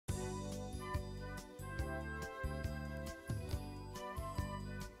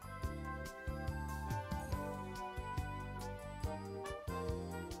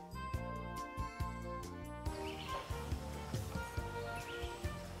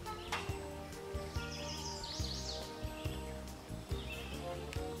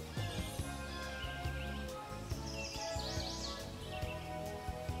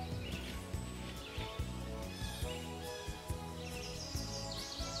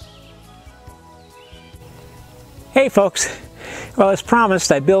Hey folks, well as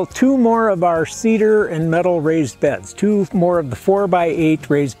promised I built two more of our cedar and metal raised beds, two more of the 4x8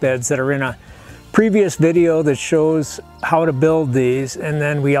 raised beds that are in a previous video that shows how to build these, and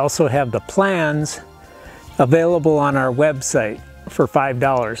then we also have the plans available on our website for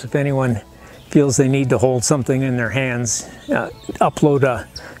 $5 if anyone feels they need to hold something in their hands. Upload a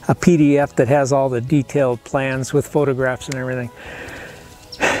PDF that has all the detailed plans with photographs and everything.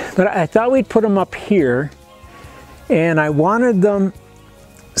 But I thought we'd put them up here, and I wanted them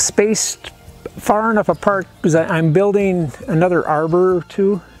spaced far enough apart because I'm building another arbor or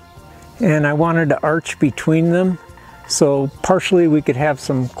two, and I wanted to arch between them so partially we could have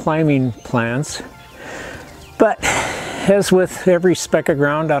some climbing plants. But as with every speck of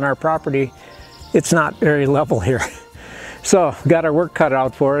ground on our property, it's not very level here. So got our work cut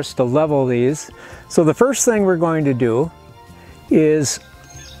out for us to level these. So the first thing we're going to do is,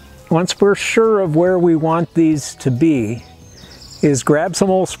 once we're sure of where we want these to be, is grab some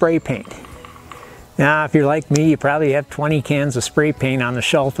old spray paint. Now, if you're like me, you probably have 20 cans of spray paint on the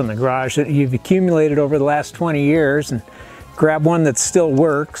shelf in the garage that you've accumulated over the last 20 years, and grab one that still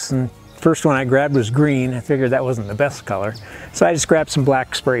works. And first one I grabbed was green. I figured that wasn't the best color, so I just grabbed some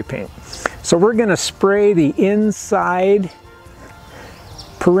black spray paint. So we're going to spray the inside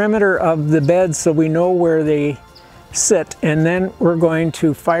perimeter of the bed so we know where they sit, and then we're going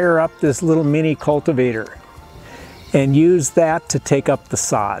to fire up this little mini cultivator and use that to take up the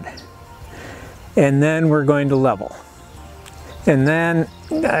sod, and then we're going to level. And then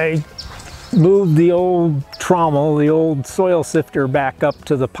I moved the old trommel, the old soil sifter, back up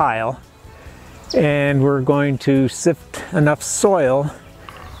to the pile, and we're going to sift enough soil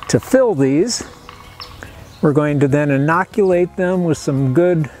to fill these. We're going to then inoculate them with some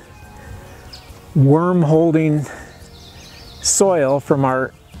good worm holding soil from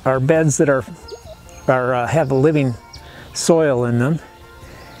our beds that have a living soil in them.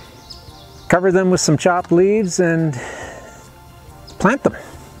 Cover them with some chopped leaves and plant them.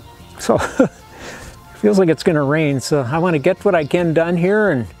 So it feels like it's going to rain, so I want to get what I can done here,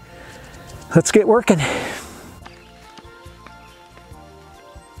 and let's get working.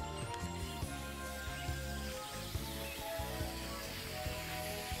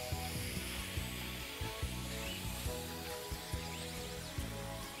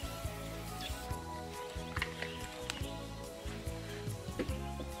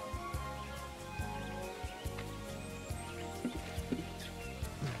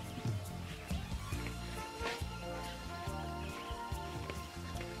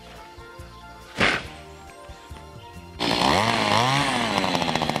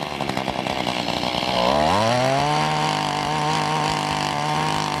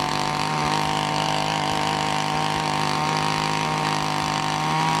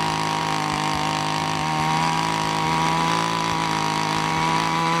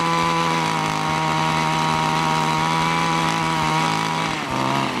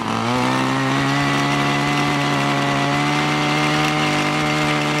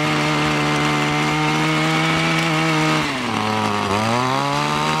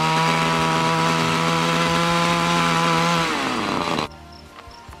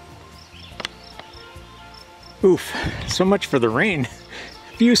 Oof, so much for the rain.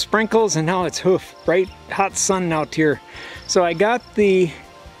 A few sprinkles and now it's hoof, bright hot sun out here. So I got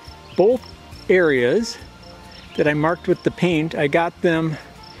both areas that I marked with the paint, I got them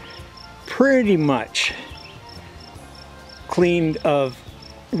pretty much cleaned of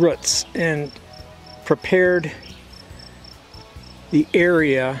roots and prepared the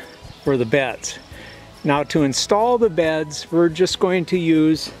area for the beds. Now to install the beds, we're just going to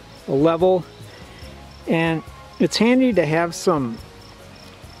use a level, and it's handy to have some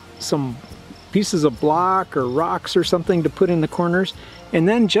pieces of block or rocks or something to put in the corners, and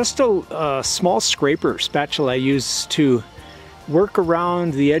then just a small scraper spatula I use to work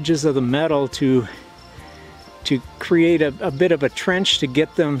around the edges of the metal to create a bit of a trench to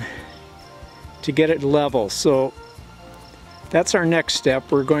get it level. So that's our next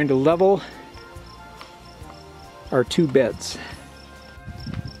step. We're going to level our two beds.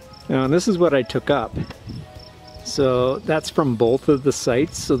 Now this is what I took up. So that's from both of the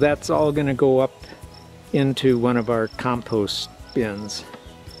sites, so that's all going to go up into one of our compost bins.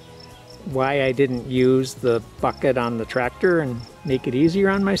 Why I didn't use the bucket on the tractor and make it easier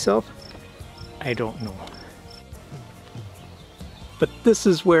on myself, I don't know. But this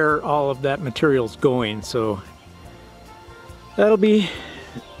is where all of that material's going, so that'll be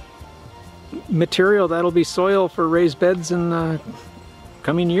material, that'll be soil for raised beds in the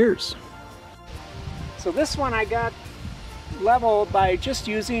coming years. So this one I got level by just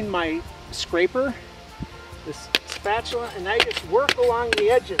using my scraper, this spatula and I just work along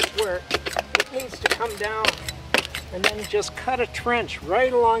the edges where it needs to come down, and then just cut a trench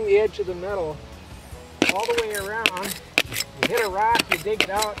right along the edge of the metal all the way around. You hit a rock, you dig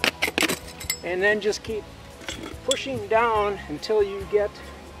it out, and then just keep pushing down until you get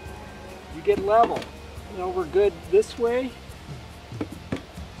level. You know, we're good this way,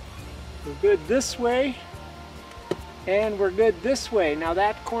 we're good this way, and we're good this way. Now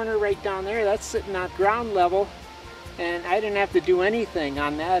that corner right down there, that's sitting at ground level, and I didn't have to do anything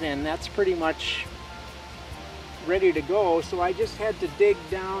on that end. That's pretty much ready to go. So I just had to dig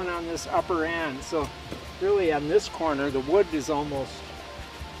down on this upper end. So really on this corner, the wood is almost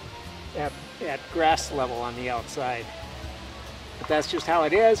at grass level on the outside. But that's just how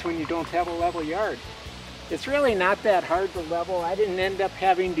it is when you don't have a level yard. It's really not that hard to level. I didn't end up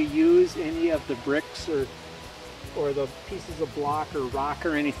having to use any of the bricks or the pieces of block or rock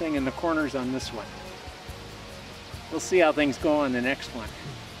or anything in the corners on this one. We'll see how things go on the next one.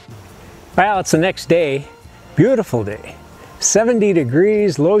 Well, it's the next day. Beautiful day. 70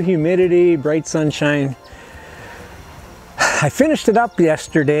 degrees, low humidity, bright sunshine. I finished it up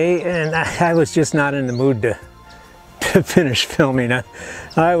yesterday and I was just not in the mood to finish filming.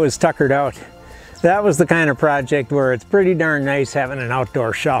 I was tuckered out. That was the kind of project where it's pretty darn nice having an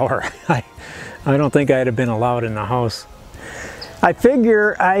outdoor shower. I don't think I'd have been allowed in the house. I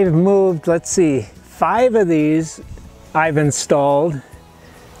figure I've moved, let's see, 5 of these I've installed.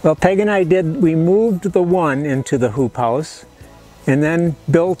 Well, Peg and I we moved the one into the hoop house and then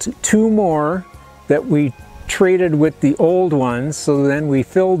built 2 more that we traded with the old ones. So then we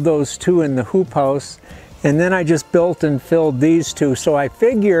filled those 2 in the hoop house, and then I just built and filled these 2. So I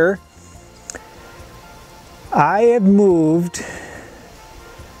figure I have moved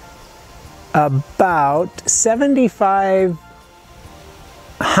about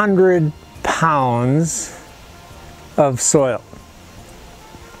 7,500 pounds of soil.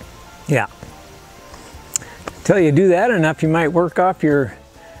 Yeah. Until you do that enough, you might work off your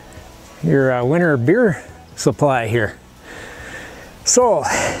winter beer supply here. So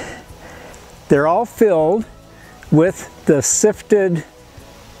they're all filled with the sifted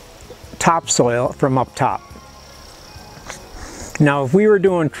topsoil from up top. Now, if we were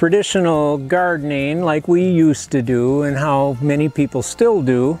doing traditional gardening like we used to do and how many people still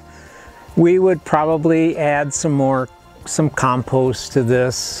do, we would probably add some compost to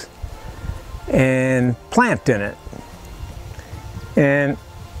this and plant in it. And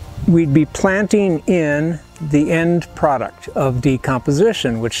we'd be planting in the end product of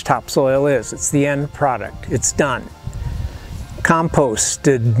decomposition, which topsoil is. It's the end product. It's done.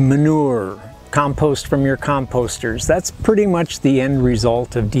 Composted manure, compost from your composters. That's pretty much the end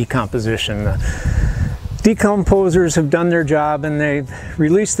result of decomposition. The decomposers have done their job and they've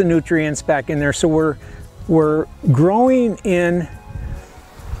released the nutrients back in there. So we're growing in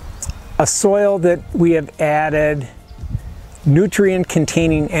a soil that we have added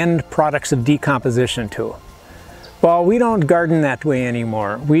nutrient-containing end products of decomposition to. Well, we don't garden that way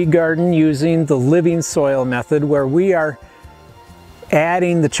anymore. We garden using the living soil method, where we are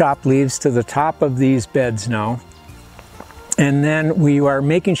adding the chopped leaves to the top of these beds now. And then we are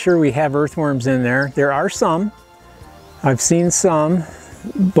making sure we have earthworms in there. There are some. I've seen some,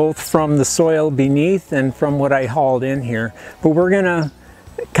 both from the soil beneath and from what I hauled in here. But we're gonna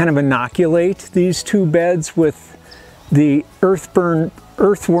kind of inoculate these 2 beds with the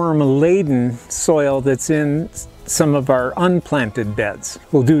earthworm-laden soil that's in some of our unplanted beds.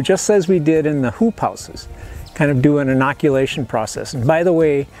 We'll do just as we did in the hoop houses, kind of do an inoculation process. And by the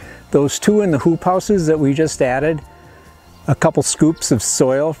way, those 2 in the hoop houses that we just added, a couple scoops of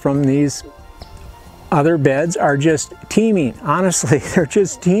soil from these other beds, are just teeming. Honestly, they're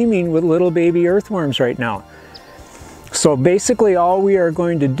just teeming with little baby earthworms right now. So basically all we are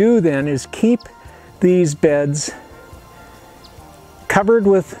going to do then is keep these beds covered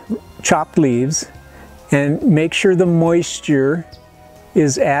with chopped leaves and make sure the moisture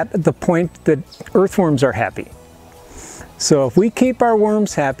is at the point that earthworms are happy. So if we keep our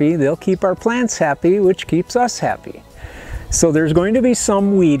worms happy, they'll keep our plants happy, which keeps us happy. So there's going to be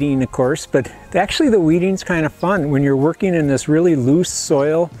some weeding, of course, but actually the weeding's kind of fun when you're working in this really loose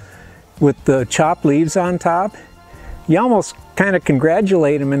soil with the chopped leaves on top. You almost kind of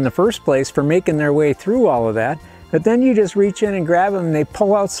congratulate them in the first place for making their way through all of that. But then you just reach in and grab them and they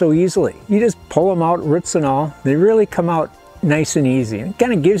pull out so easily. You just pull them out, roots and all. They really come out nice and easy. It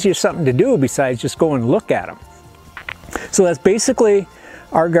kind of gives you something to do besides just go and look at them. So that's basically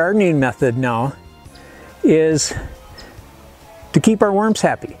our gardening method now, is to keep our worms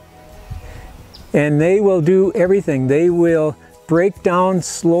happy. And they will do everything. They will break down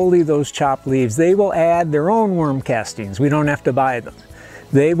slowly those chopped leaves. They will add their own worm castings. We don't have to buy them.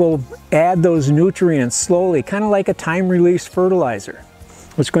 They will add those nutrients slowly, kind of like a time-release fertilizer.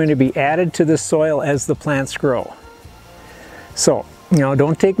 It's going to be added to the soil as the plants grow. So, you know,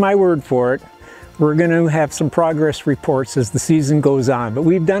 don't take my word for it. We're going to have some progress reports as the season goes on, but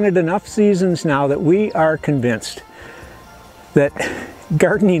we've done it enough seasons now that we are convinced that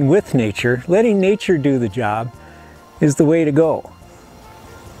gardening with nature, letting nature do the job, is the way to go.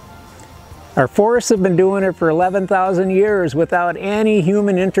 Our forests have been doing it for 11,000 years without any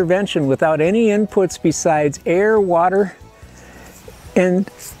human intervention, without any inputs besides air, water, and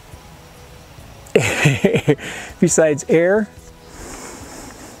besides air.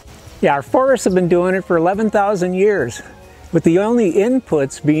 Yeah, our forests have been doing it for 11,000 years with the only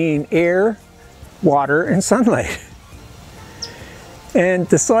inputs being air, water, and sunlight. And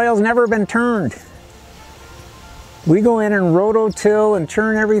the soil's never been turned. We go in and rototill and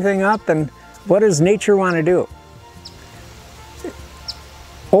turn everything up, and what does nature want to do?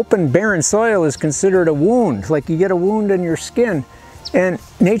 Open, barren soil is considered a wound, like you get a wound in your skin. And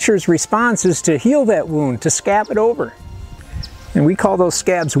nature's response is to heal that wound, to scab it over. And we call those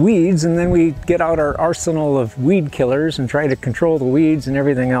scabs weeds, and then we get out our arsenal of weed killers and try to control the weeds and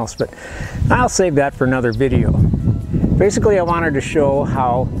everything else. But I'll save that for another video. Basically, I wanted to show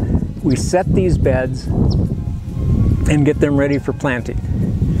how we set these beds and get them ready for planting.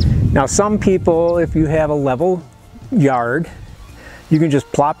 Now, some people, if you have a level yard, you can just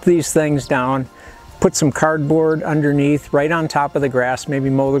plop these things down, put some cardboard underneath, right on top of the grass, maybe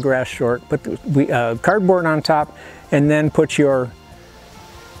mow the grass short, put cardboard on top, and then put your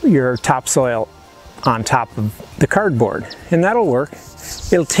topsoil on top of the cardboard. And that'll work.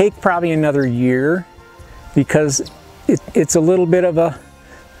 It'll take probably another year because it's a little bit of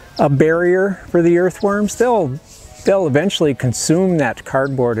a barrier for the earthworms. They'll eventually consume that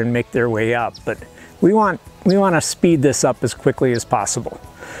cardboard and make their way up, but we want to speed this up as quickly as possible.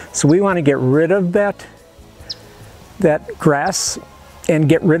 So we want to get rid of that grass and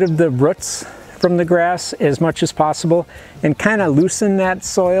get rid of the roots from the grass as much as possible and kind of loosen that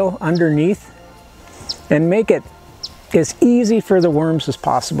soil underneath and make it as easy for the worms as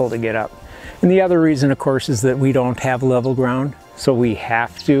possible to get up. And the other reason, of course, is that we don't have level ground, so we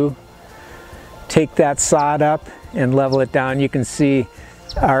have to take that sod up and level it down. You can see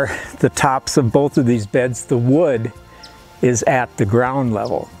the tops of both of these beds, the wood is at the ground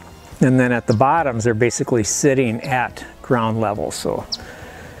level. And then at the bottoms, they're basically sitting at ground level. So,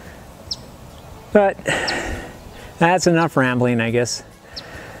 but that's enough rambling, I guess.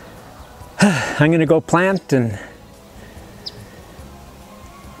 I'm gonna go plant and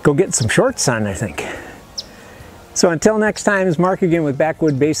go get some short sun, I think. So until next time, it's Mark again with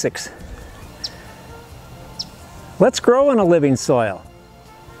Backwood Basics. Let's grow in a living soil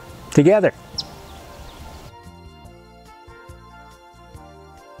together.